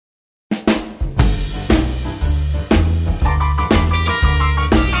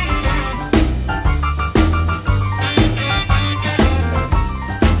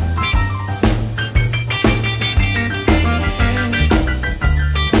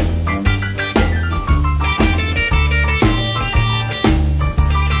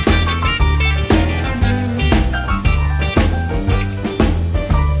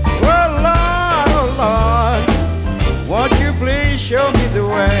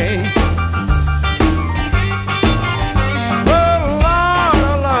way. Oh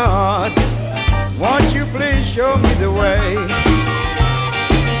Lord, won't you please show me the way?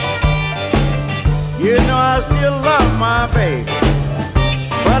 You know I still love my baby,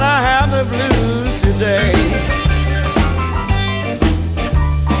 but I have the blues today.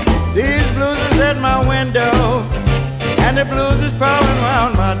 These blues is at my window, and the blues is prowling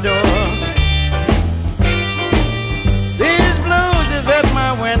round my door. These blues is at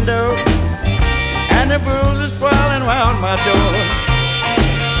my window, and the blues is prowling round my door.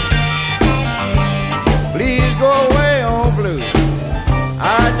 Please go away, oh blues, I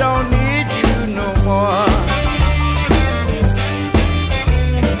don't need you no more.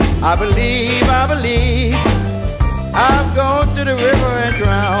 I believe I've gone to the river and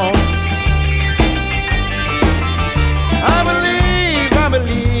drowned. I believe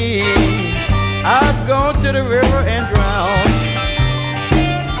I've gone to the river and drowned.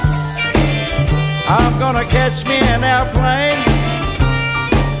 I'm gonna catch me an airplane.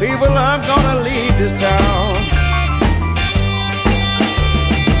 People, I'm gonna leave this town.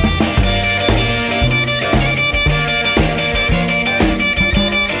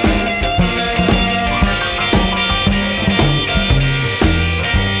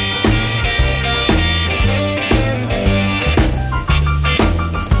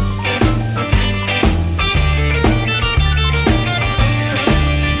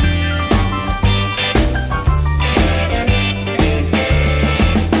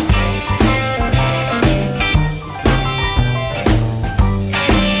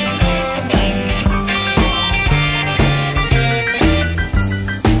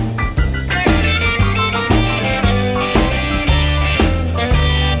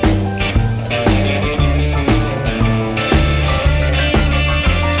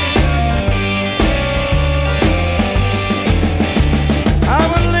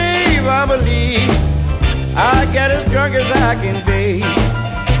 As I can be.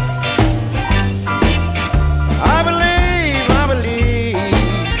 I believe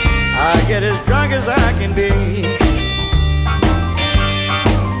I get as drunk as I can be.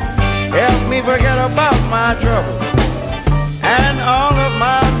 Help me forget about my trouble and all of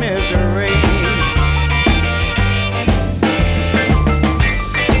my misery.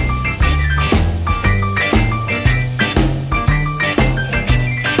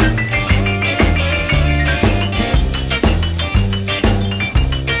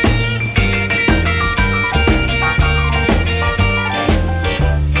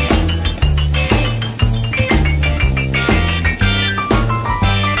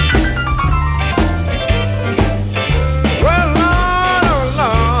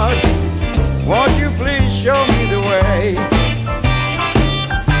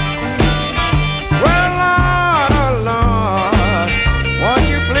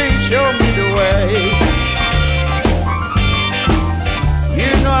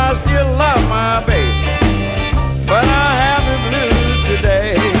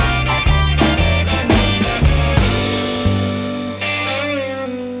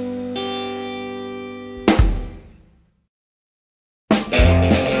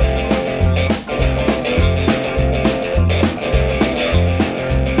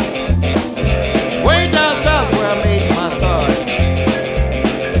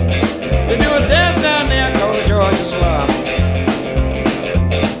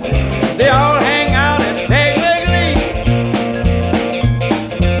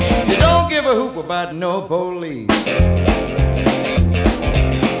 No police.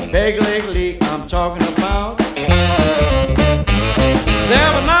 Big leg leak I'm talking about. They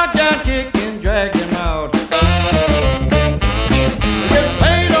have a knockdown kick and drag him out. They get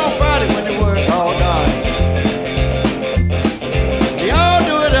paid on Friday when they work all night. They all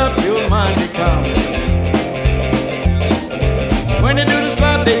do it up till Monday comes. When they do the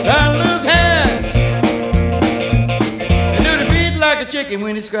slop, they turn loose hands. They do the beat like a chicken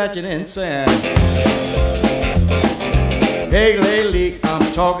when he's scratching in sand. Big leg leak I'm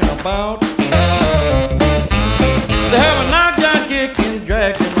talking about. They have a knockdown kick and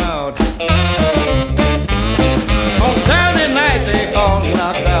drag him out. On Saturday night they all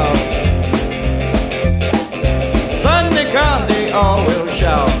knocked out. Sunday come they all will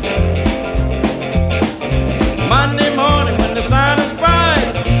shout. Monday morning when the sun is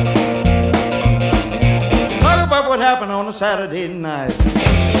bright, talk about what happened on a Saturday night.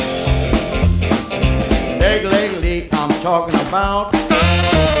 Big leg leak I'm talking about.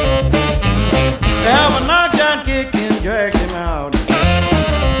 They have a knockdown kick and drag him out.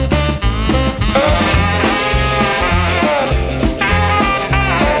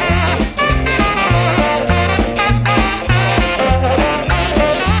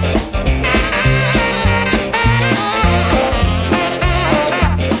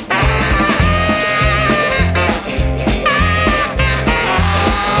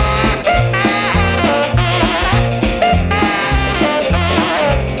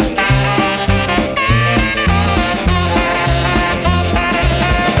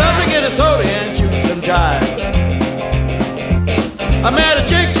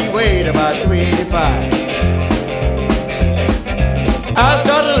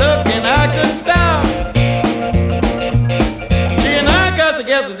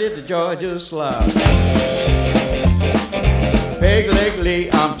 did the Georgia slop. Peg leg Lee,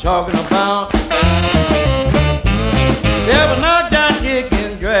 I'm talking about. They were knocked down, kicked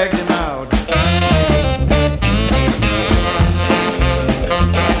and dragged him out.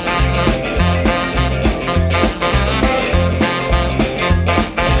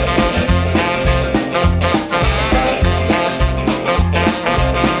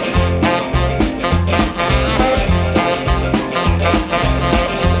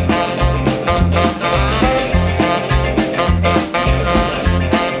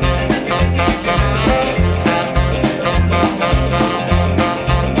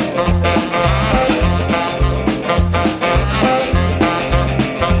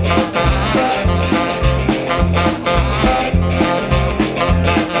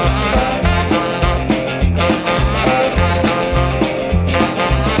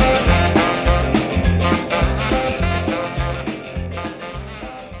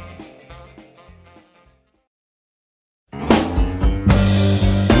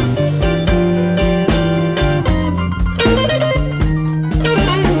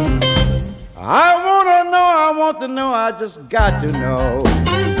 I just got to know,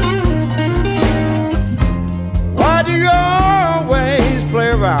 why do you always play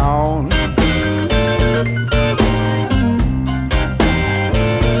around?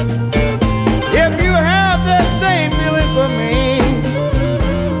 If you have that same feeling for me,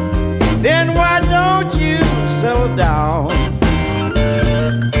 then why don't you settle down?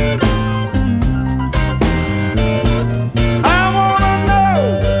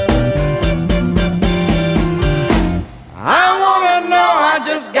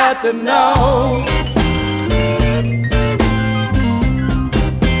 To know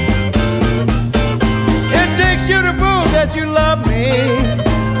it takes you to prove that you love me.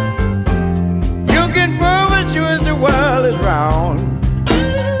 You can prove it sure as the world is round.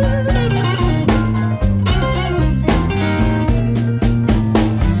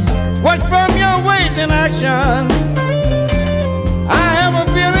 Watch from your ways in action, I have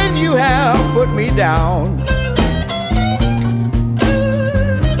a feeling you have put me down.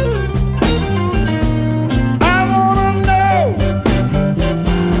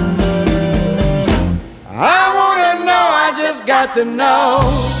 Got to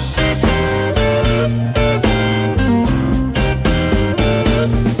know.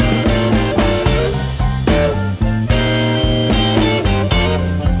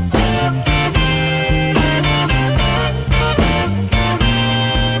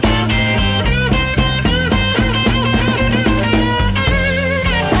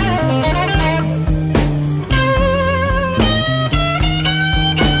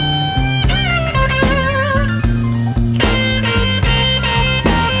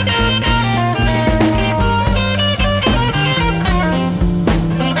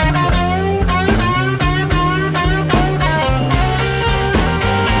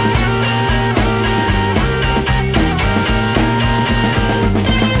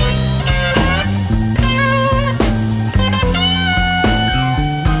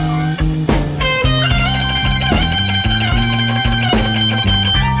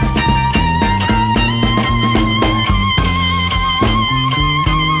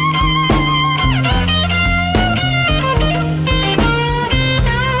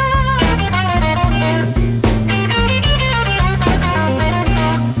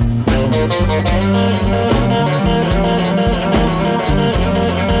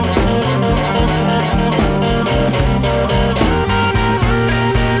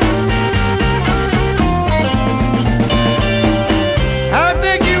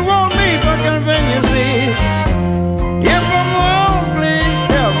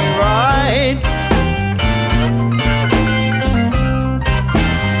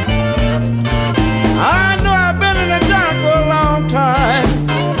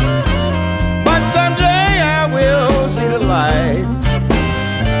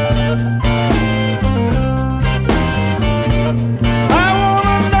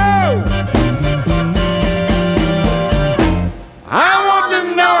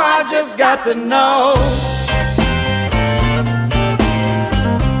 To know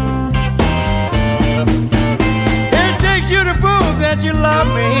it takes you to prove that you love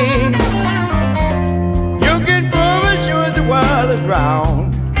me. You can prove it sure as the world is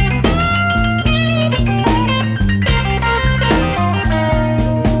round.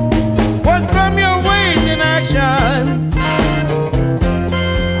 What's from your ways in action,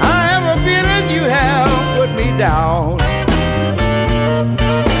 I have a feeling you have put me down.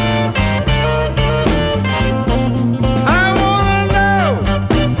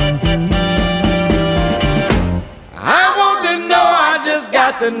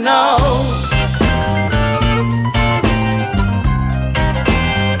 to know.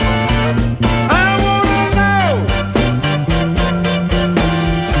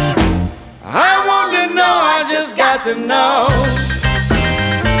 To know.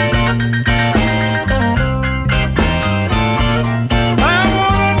 I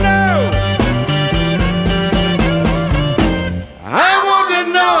wanna know. I want to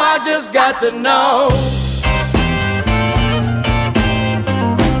know. I just got to know.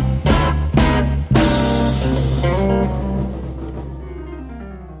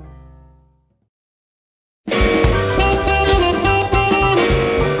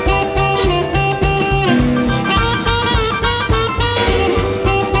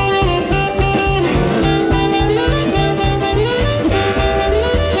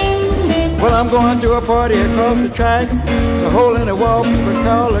 I'm going to a party across the track. There's a hole in the wall, we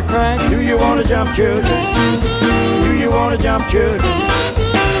call a crack. Do you want to jump, children? Do you want to jump, children?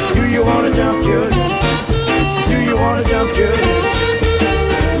 Do you want to jump, children? Do you want to jump, children?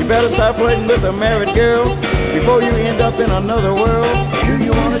 You better stop flirting with a married girl before you end up in another world. Do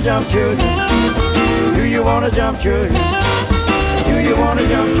you want to jump, children? Do you want to jump, children? Do you want to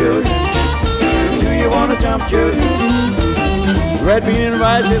jump, children? Do you want to jump, children? Red bean and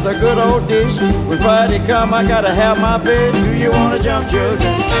rice is a good old dish. When Friday come, I gotta have my fish. Do you wanna jump,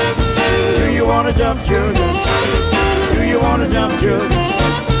 children? Do you wanna jump, children? Do you wanna jump, children?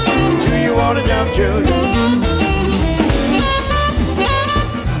 Do you wanna jump, children?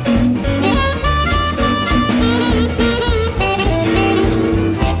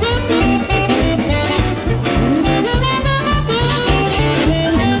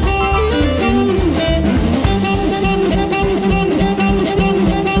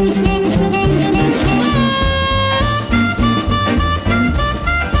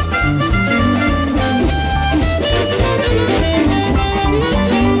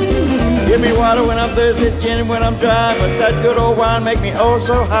 Water when I'm thirsty, gin when I'm dry, but that good old wine make me oh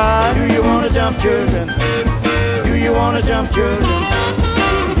so high. Do you wanna jump, children? Do you wanna jump, children?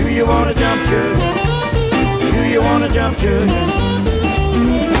 Do you wanna jump, children? Do you wanna jump, children?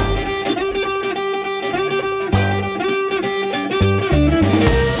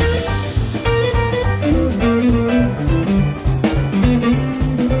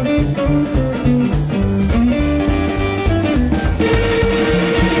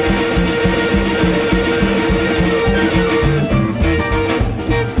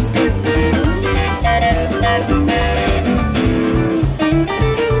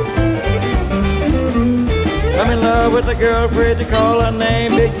 With a girl afraid to call her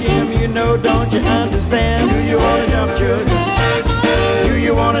name, Big Jim, you know, don't you understand? Do you wanna jump, children? Do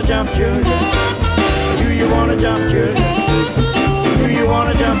you wanna jump, children? Do you wanna jump, children? Do you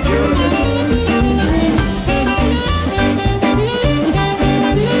wanna jump, children?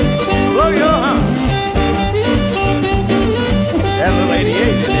 Blow your hump. That little 88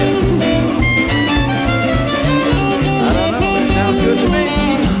 in there. I don't know, it sounds good to me.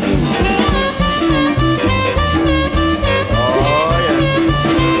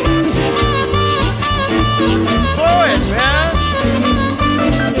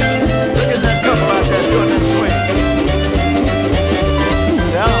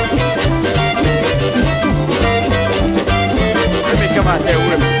 Come out there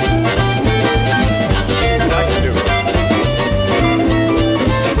with me. See what I can do.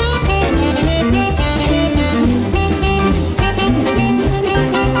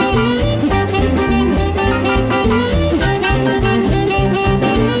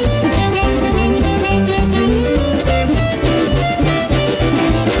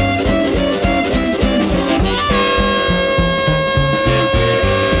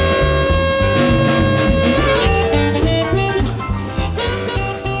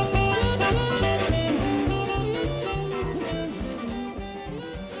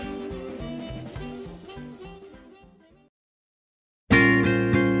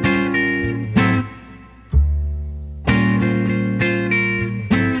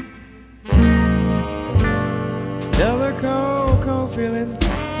 Feeling,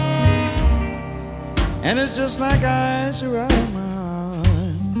 and it's just like ice around my heart.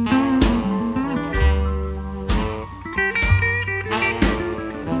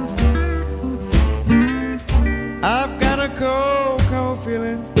 I've got a cold, cold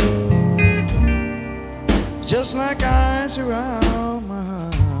feeling, just like ice around my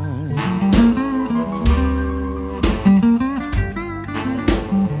heart.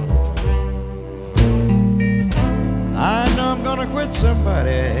 I know I'm gonna quit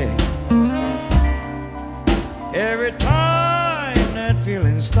somebody every time that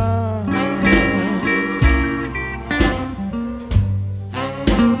feeling starts.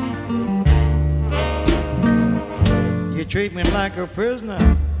 treat me like a prisoner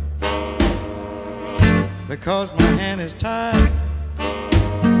because my hand is tied,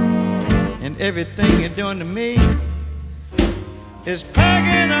 and everything you're doing to me is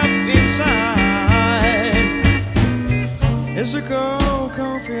packing up inside. It's a cold,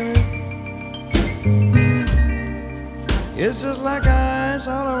 cold feeling. It's just like ice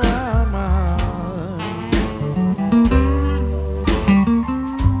all around my heart.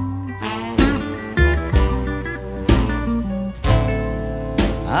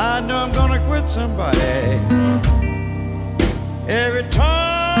 I know I'm gonna quit somebody every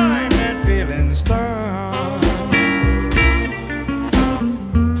time that feeling starts.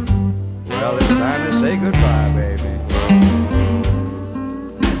 Well, it's time to say goodbye, baby.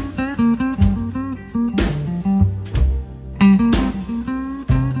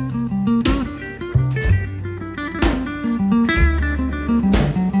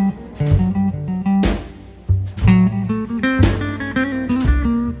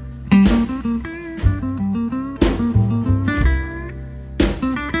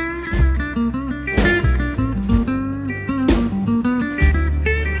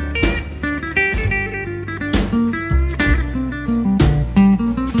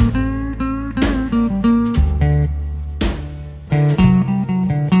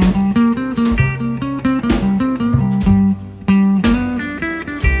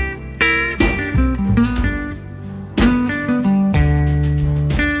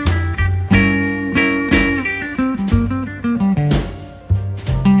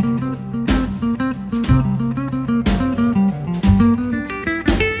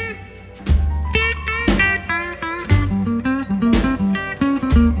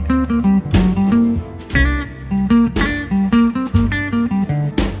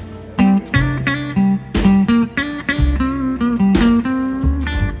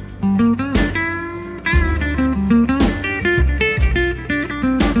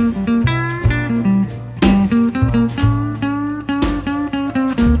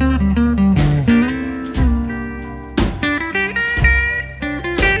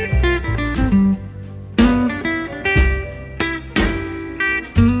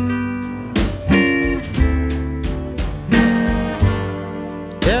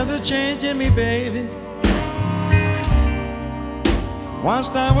 Changing me, baby. Once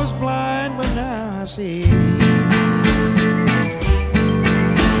I was blind, but now I see.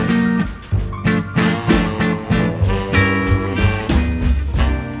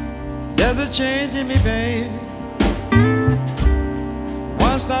 There's a change in me, baby.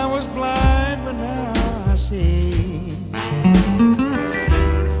 Once I was blind, but now I see.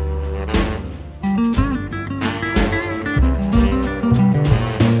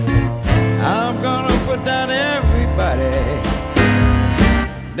 I'm gonna put down everybody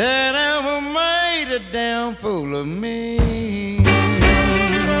that ever made a damn fool of me.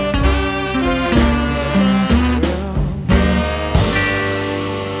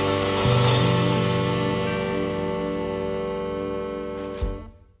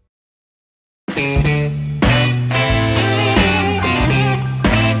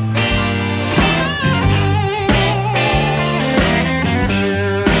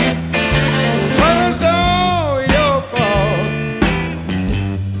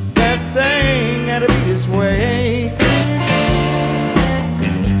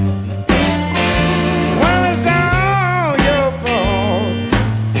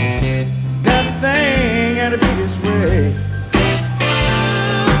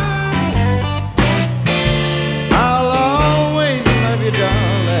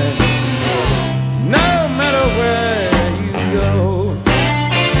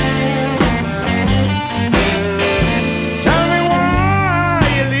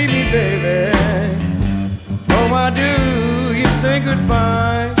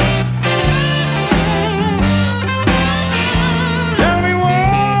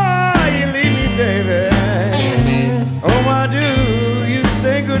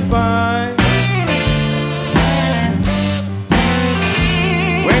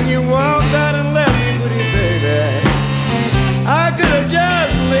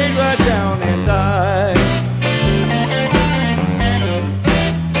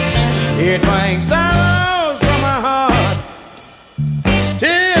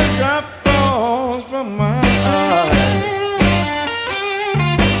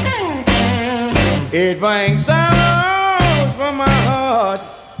 It brings sorrows from my heart,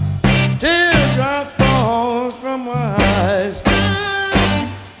 teardrop falls from my eyes.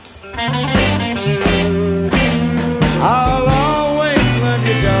 I'll always love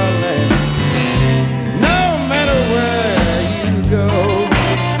you, darling, no matter where you go.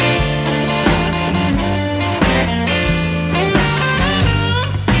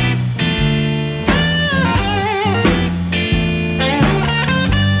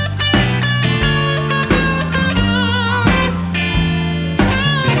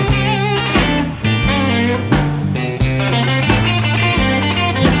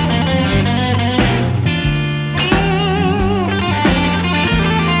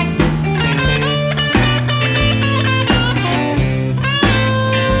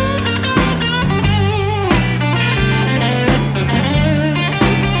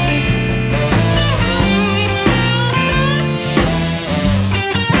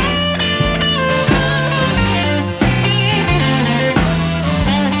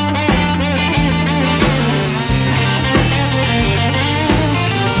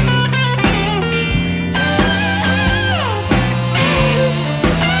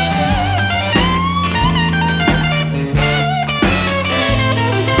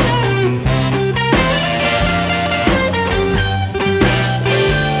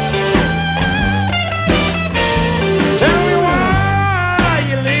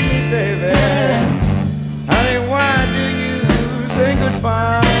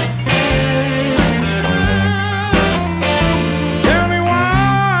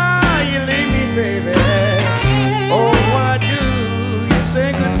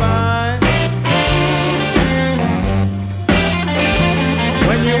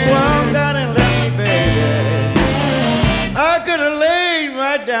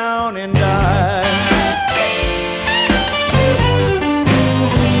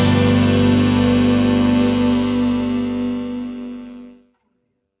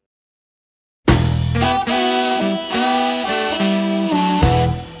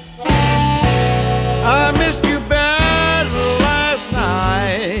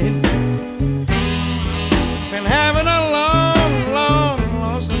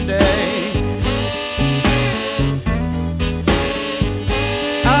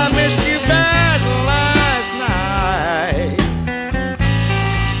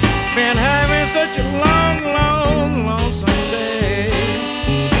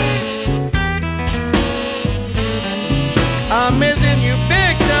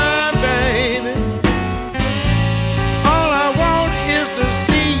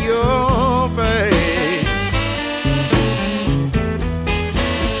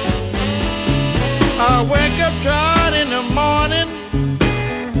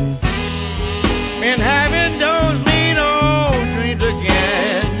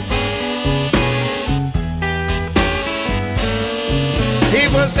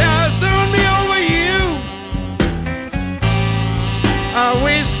 say I'll soon be over you. I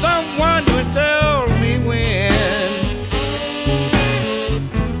wish someone would tell me when.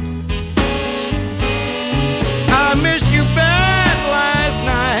 I missed you bad last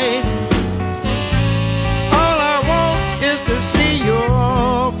night. All I want is to see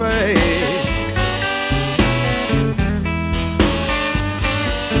your face.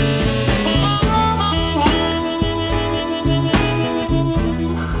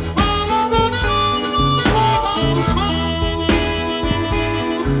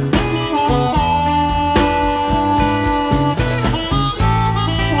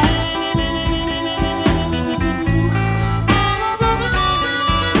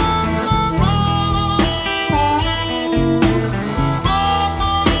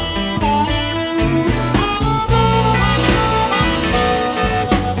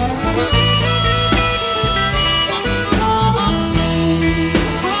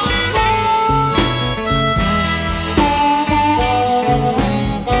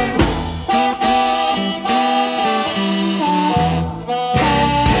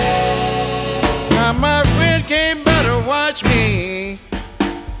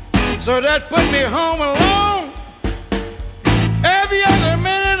 So that put me home alone. Every other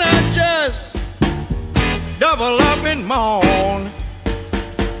minute I just double up and moan.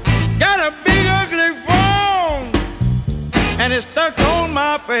 Got a big ugly phone and it's stuck on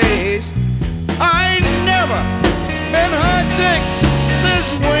my face. I ain't never been heartsick this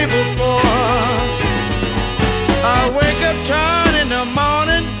way before. I wake up tired in the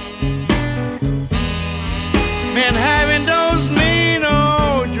morning, been having those mean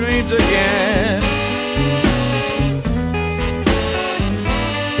old dreams again.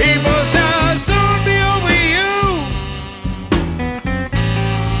 People say I'll soon be over you.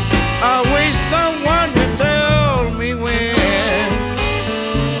 I wish someone would tell me when.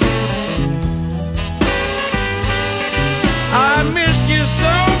 I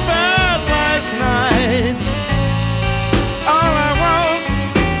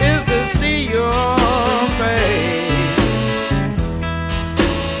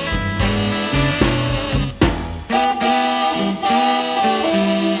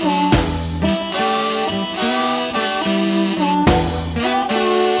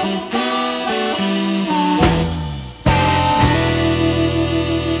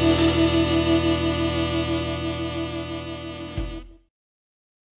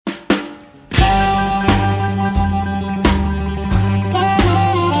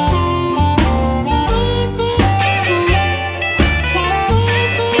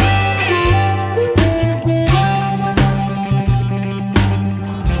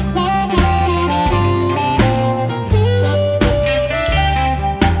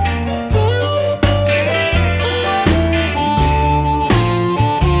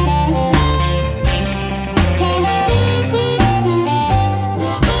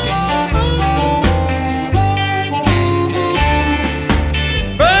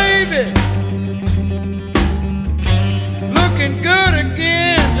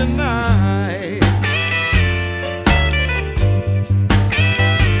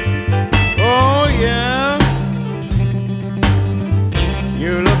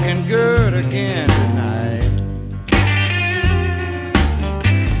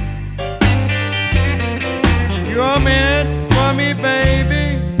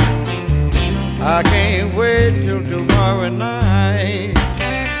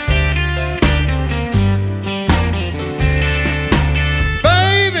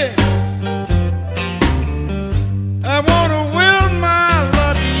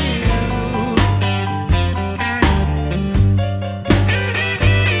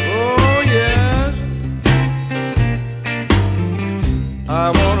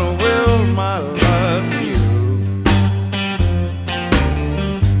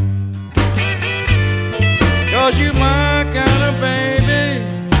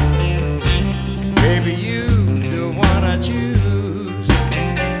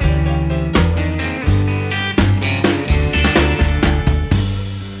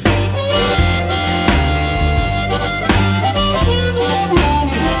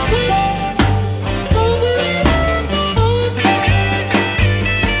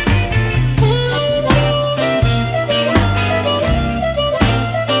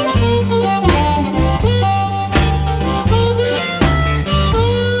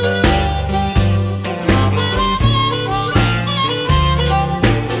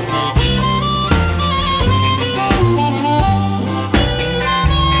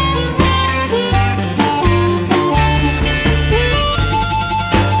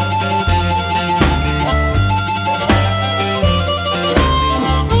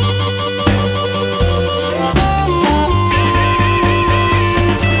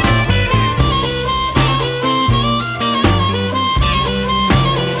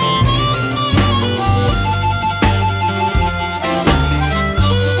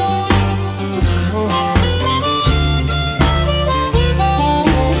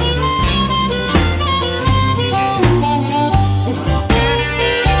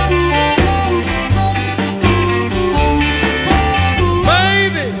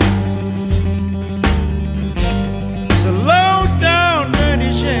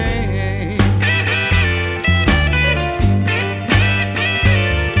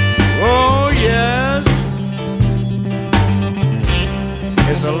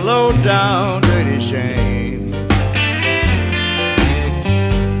It's a low down dirty shame.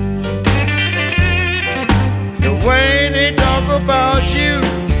 The way they talk about you,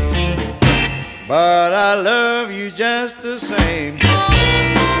 but I love you just the same.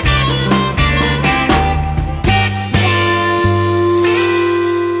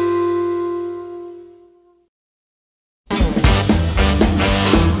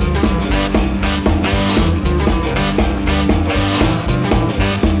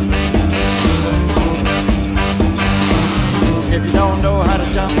 If you don't know how to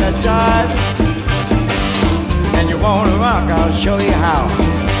jump that jive and you want to rock, I'll show you how.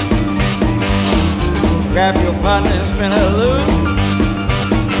 Grab your partner and spin her loose.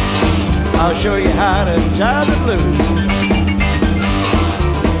 I'll show you how to jive the blues.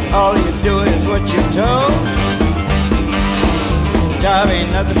 All you do is what you're told. Jive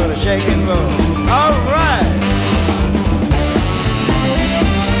ain't nothing but a shake and roll. All right.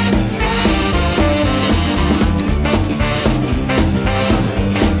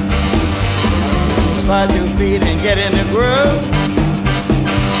 Slide your feet and get in the groove.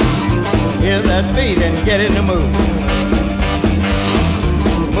 Hear that beat and get in the mood.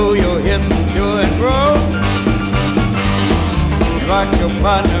 Move your hips to and fro. Rock your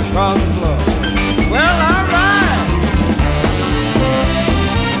partner across the floor. Well, all right.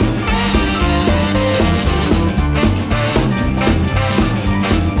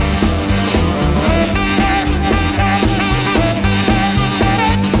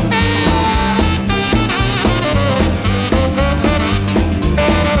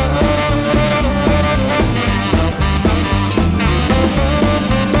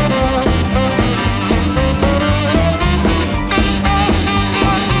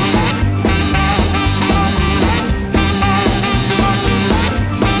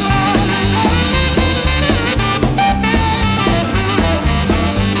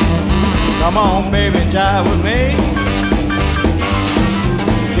 Come on, baby, jive with me.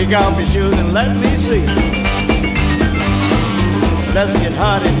 Kick off your shoes and let me see. Let's get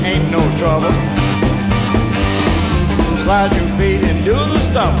hot, it ain't no trouble. Slide your feet and do the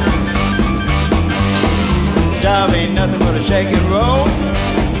stump. Jive ain't nothing but a shake and roll.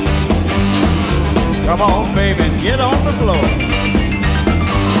 Come on, baby, and get on the floor.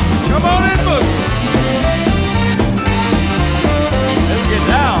 Come on and boogie. Let's get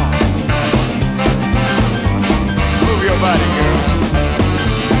down. Move your body, girl.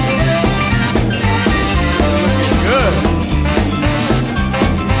 Looking good.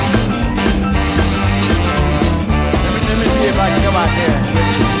 Let me see if I can come out there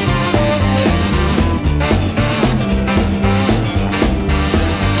with you.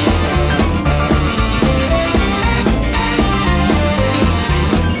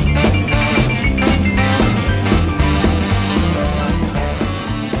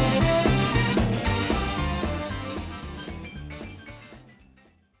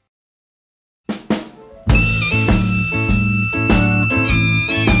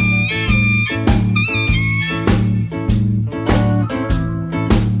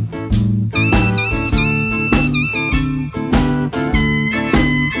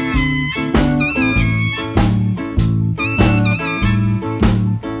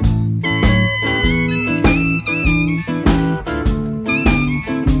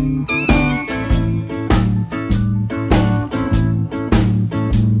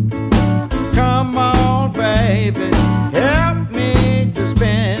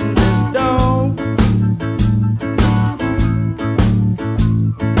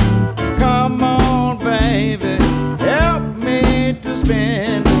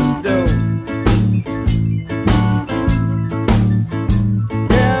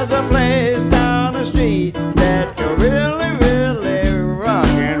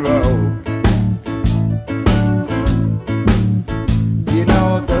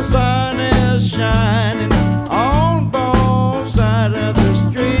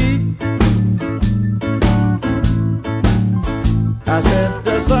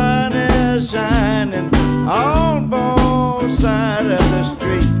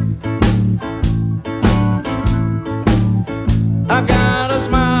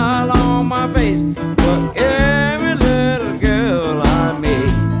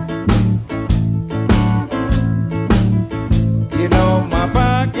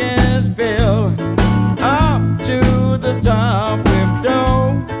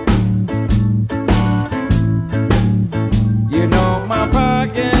 My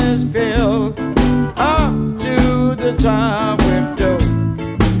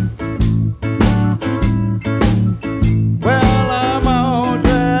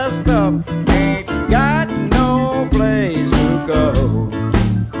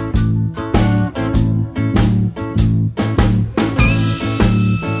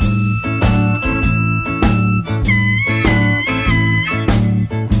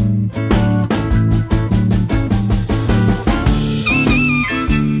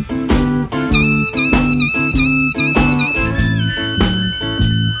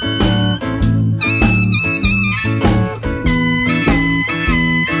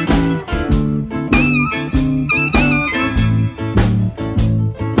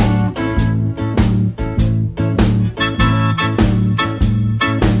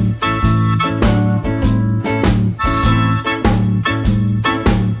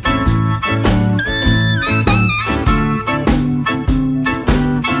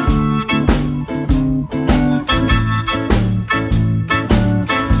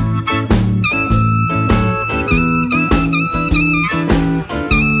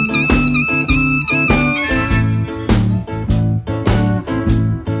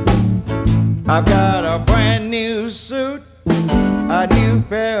I've got a brand new suit, a new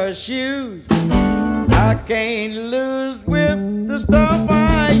pair of shoes. I can't lose with the stuff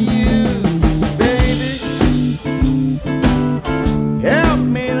I use. Baby, help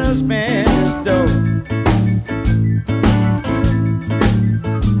me to spend this dough.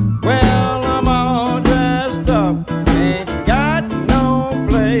 Well, I'm all dressed up, ain't got no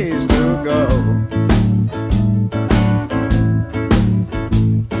place to go.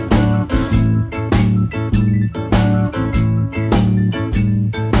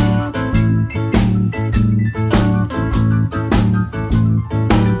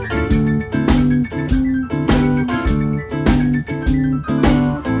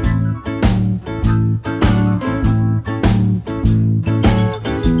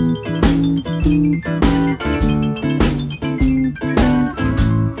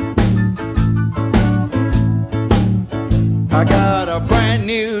 I got a brand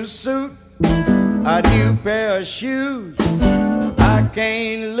new suit, a new pair of shoes. I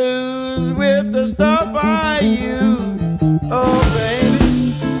can't lose with the stuff I use. Oh,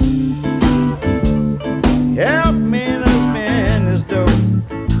 baby, help me to spend this dough.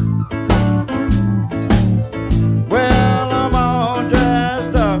 Well, I'm all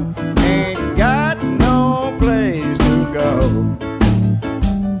dressed up, ain't got no place to go.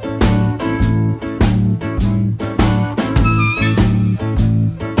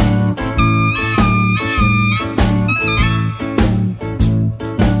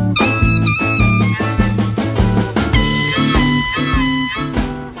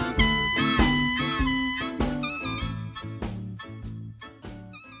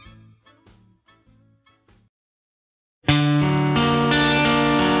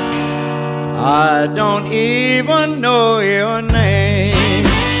 I don't even know your name,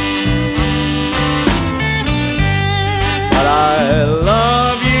 but I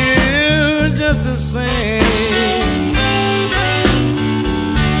love you just the same.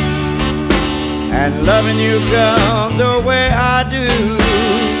 And loving you, girl, the way I do,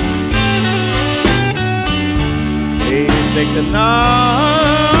 please take the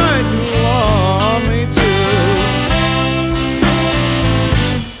night to love me too.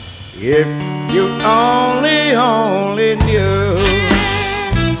 If you only knew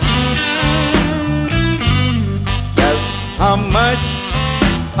just how much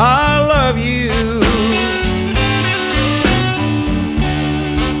I love you.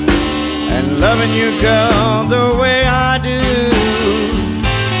 And loving you, girl, the way I do,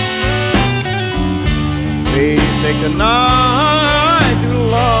 please take the night to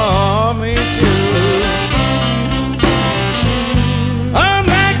love me too.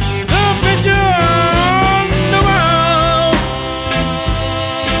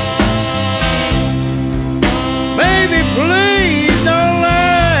 Please don't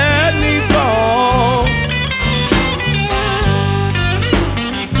let me fall.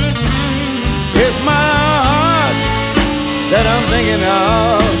 It's my heart that I'm thinking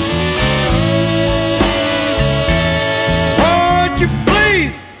of. Won't you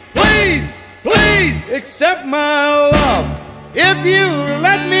please, please, please accept my love? If you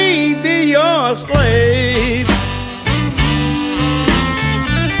let me be your slave.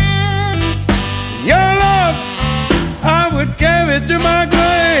 Your love I would carry to my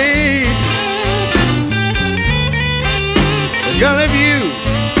grave. But girl, if you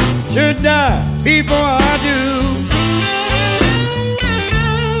should die before I do,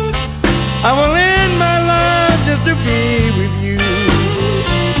 I will end my life just to be with you.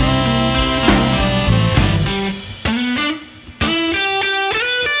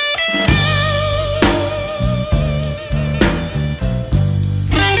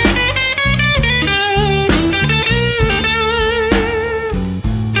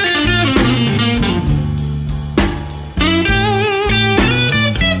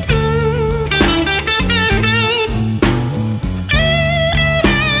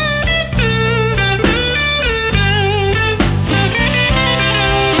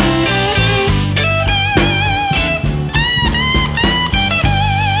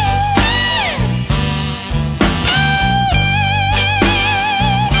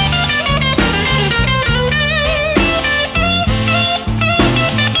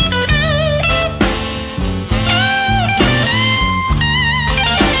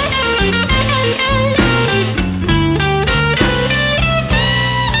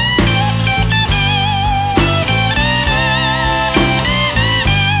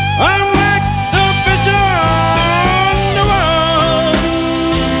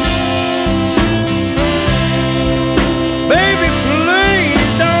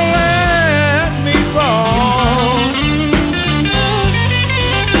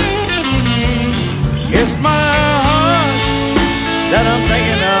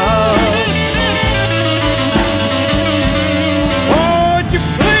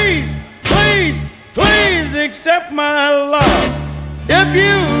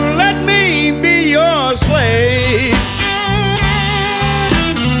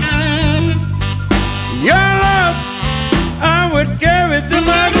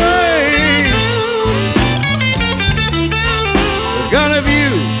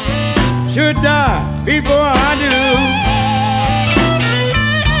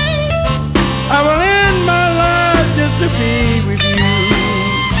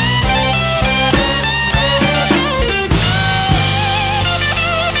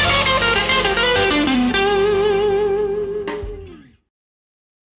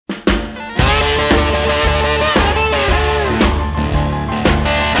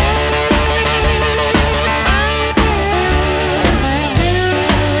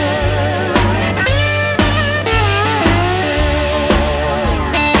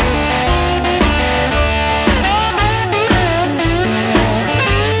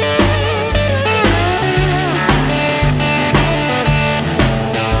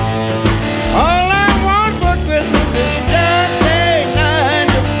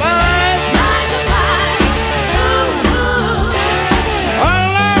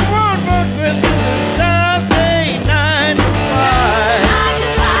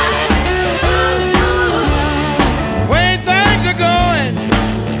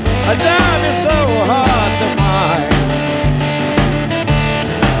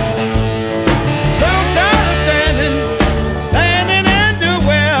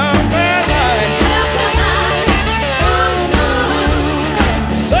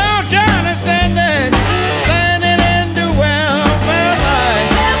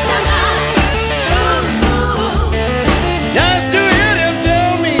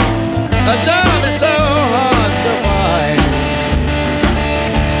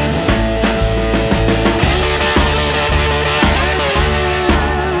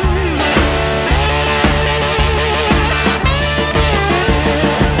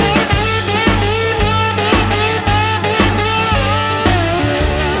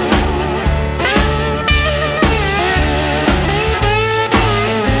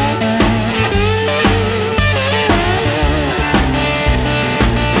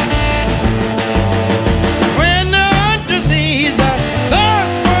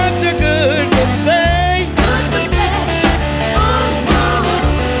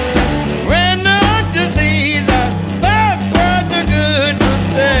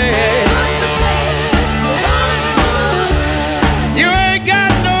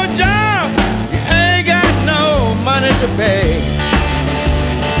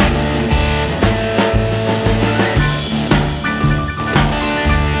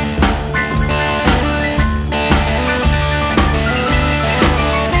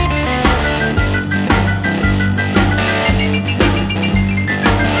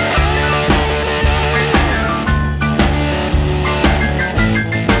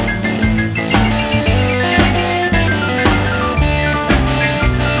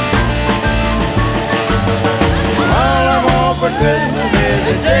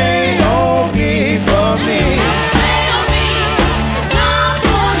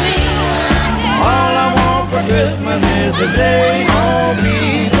 a day on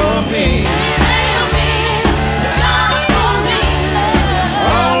me for me. Tell me, job for me.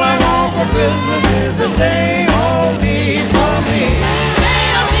 All I want for Christmas is a day on me for me.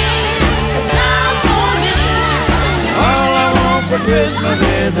 Tell me, job for me. All I want for Christmas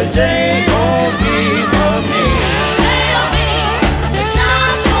is a day on me for me. Tell me,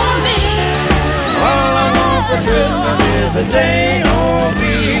 job for me. All I want for Christmas is a day on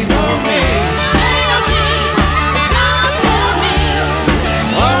me for me. Tell me, job for me.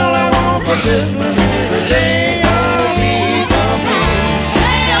 All I want for Christmas